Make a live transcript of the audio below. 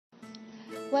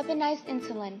Weaponized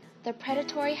insulin, the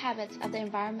predatory habits of the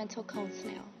environmental cone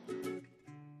snail.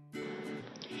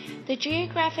 The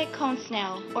geographic cone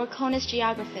snail, or Conus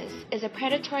geographus, is a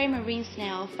predatory marine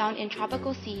snail found in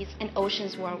tropical seas and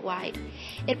oceans worldwide.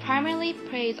 It primarily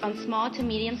preys on small to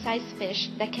medium-sized fish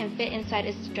that can fit inside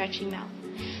its stretchy mouth.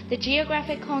 The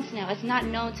geographic cone snail is not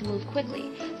known to move quickly,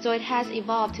 so it has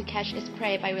evolved to catch its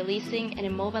prey by releasing and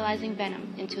immobilizing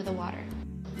venom into the water.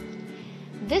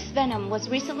 This venom was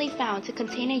recently found to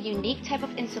contain a unique type of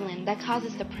insulin that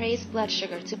causes the prey's blood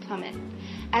sugar to plummet.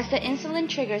 As the insulin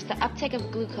triggers the uptake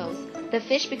of glucose, the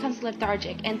fish becomes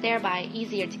lethargic and thereby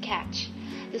easier to catch.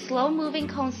 The slow-moving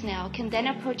cone snail can then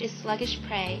approach its sluggish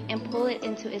prey and pull it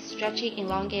into its stretchy,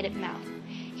 elongated mouth.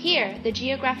 Here, the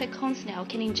geographic cone snail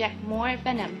can inject more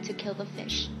venom to kill the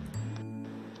fish.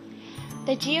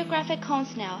 The geographic cone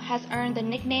snail has earned the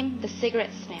nickname the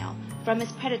cigarette snail from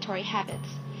its predatory habits.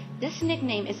 This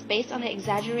nickname is based on the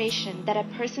exaggeration that a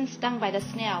person stung by the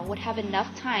snail would have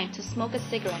enough time to smoke a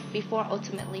cigarette before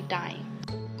ultimately dying.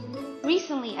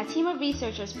 Recently, a team of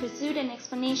researchers pursued an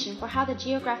explanation for how the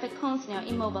geographic cone snail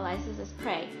immobilizes its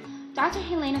prey. Dr.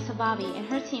 Helena Savavi and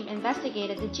her team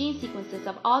investigated the gene sequences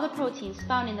of all the proteins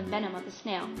found in the venom of the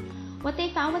snail. What they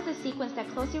found was a sequence that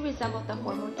closely resembled the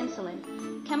hormone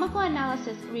insulin. Chemical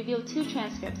analysis revealed two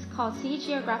transcripts called C.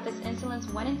 geographus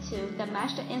insulins 1 and 2 that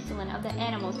matched the insulin of the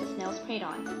animals the snails preyed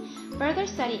on. Further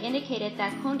study indicated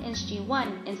that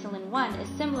CONE-INSG1 insulin 1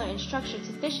 is similar in structure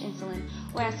to fish insulin,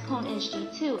 whereas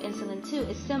CONE-INSG2 insulin 2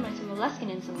 is similar to molluscan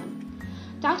insulin.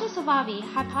 Dr. Savavi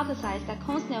hypothesized that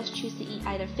cone snails choose to eat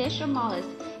either fish or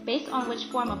mollusks based on which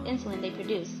form of insulin they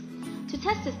produce. To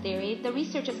test this theory, the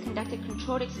researchers conducted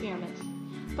controlled experiments.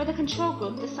 For the control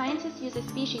group, the scientists used a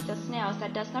species of snails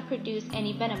that does not produce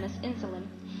any venomous insulin.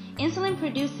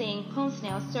 Insulin-producing cone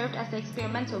snails served as the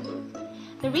experimental group.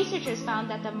 The researchers found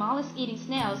that the mollusk-eating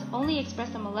snails only express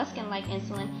the molluscan-like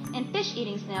insulin, and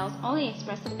fish-eating snails only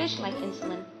express the fish-like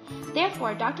insulin.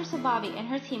 Therefore, Dr. Savavi and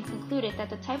her team concluded that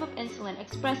the type of insulin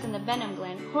expressed in the venom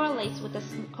gland correlates with the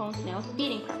cone snail's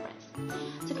feeding preference.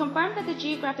 To confirm that the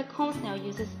geographic cone snail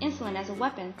uses insulin as a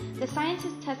weapon, the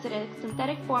scientists tested a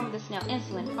synthetic form of the snail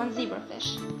insulin on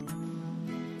zebrafish.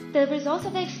 The results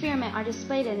of the experiment are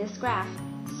displayed in this graph.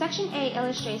 Section A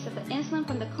illustrates that the insulin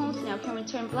from the cone snail can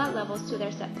return blood levels to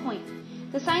their set point.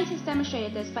 The scientists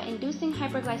demonstrated this by inducing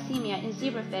hyperglycemia in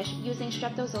zebrafish using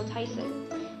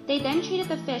streptozotocin. They then treated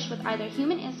the fish with either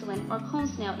human insulin or cone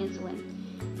snail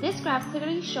insulin. This graph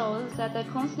clearly shows that the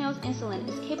cone snail's insulin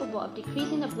is capable of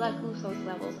decreasing the blood glucose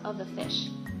levels of the fish.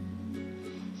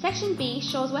 Section B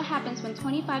shows what happens when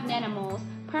 25 nanomoles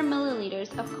per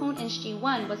milliliters of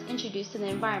CONE-INSG1 was introduced to the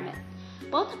environment.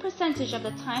 Both the percentage of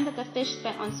the time that the fish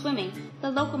spent on swimming, the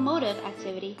locomotive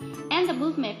activity, and the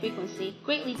movement frequency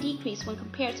greatly decreased when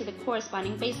compared to the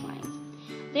corresponding baselines.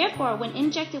 Therefore, when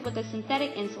injected with the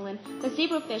synthetic insulin, the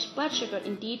zebrafish blood sugar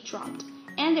indeed dropped,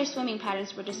 and their swimming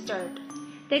patterns were disturbed.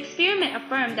 The experiment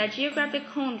affirmed that geographic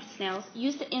cone snails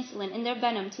use the insulin in their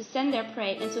venom to send their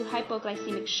prey into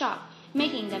hypoglycemic shock,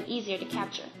 making them easier to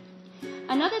capture.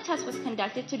 Another test was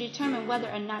conducted to determine whether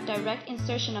or not direct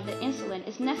insertion of the insulin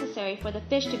is necessary for the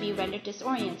fish to be rendered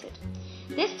disoriented.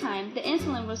 This time, the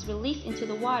insulin was released into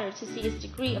the water to see its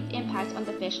degree of impact on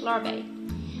the fish larvae.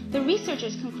 The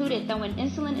researchers concluded that when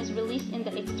insulin is released in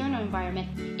the external environment,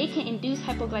 it can induce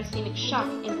hypoglycemic shock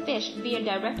in fish via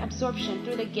direct absorption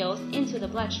through the gills into the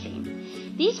bloodstream.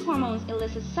 These hormones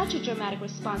elicit such a dramatic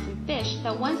response in fish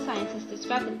that one scientist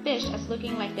described the fish as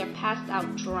looking like they're passed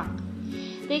out drunk.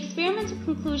 The experimental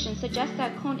conclusion suggests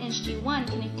that CONE-INSG1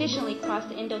 can efficiently cross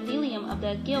the endothelium of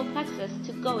the gill plexus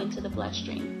to go into the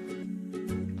bloodstream.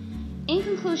 In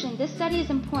conclusion, this study is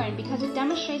important because it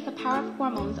demonstrates the power of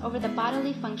hormones over the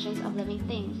bodily functions of living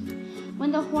things.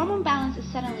 When the hormone balance is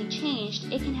suddenly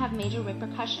changed, it can have major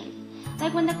repercussions,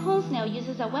 like when the cone snail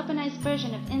uses a weaponized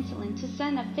version of insulin to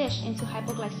send a fish into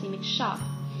hypoglycemic shock.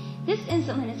 This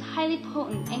insulin is highly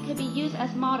potent and could be used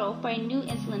as model for a new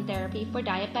insulin therapy for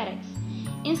diabetics.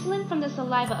 Insulin from the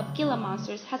saliva of Gila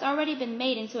monsters has already been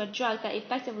made into a drug that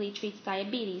effectively treats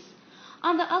diabetes.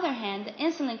 On the other hand, the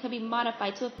insulin could be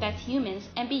modified to affect humans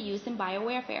and be used in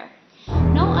biowarfare.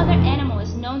 No other animal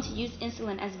is known to use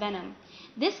insulin as venom.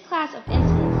 This class of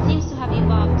insulin seems to have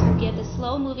evolved to give the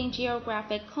slow-moving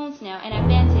geographic cone snail an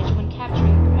advantage when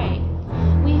capturing prey.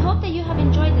 We hope that you have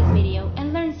enjoyed this video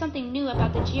and learned something new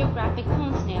about the geographic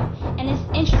cone snail and its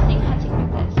interesting hunting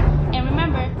methods.